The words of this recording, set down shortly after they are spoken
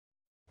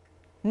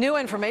New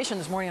information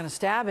this morning on a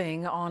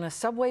stabbing on a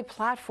subway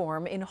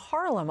platform in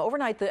Harlem.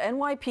 Overnight, the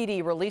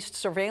NYPD released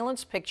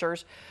surveillance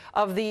pictures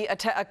of the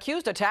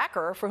accused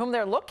attacker for whom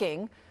they're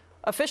looking.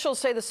 Officials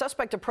say the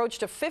suspect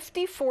approached a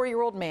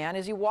 54-year-old man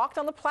as he walked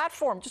on the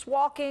platform, just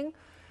walking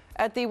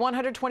at the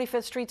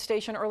 125th Street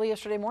station early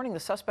yesterday morning. The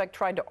suspect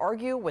tried to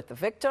argue with the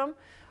victim.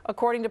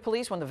 According to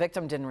police, when the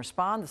victim didn't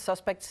respond, the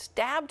suspect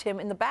stabbed him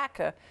in the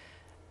back.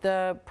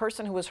 The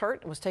person who was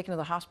hurt was taken to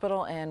the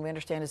hospital and we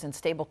understand is in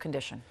stable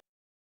condition.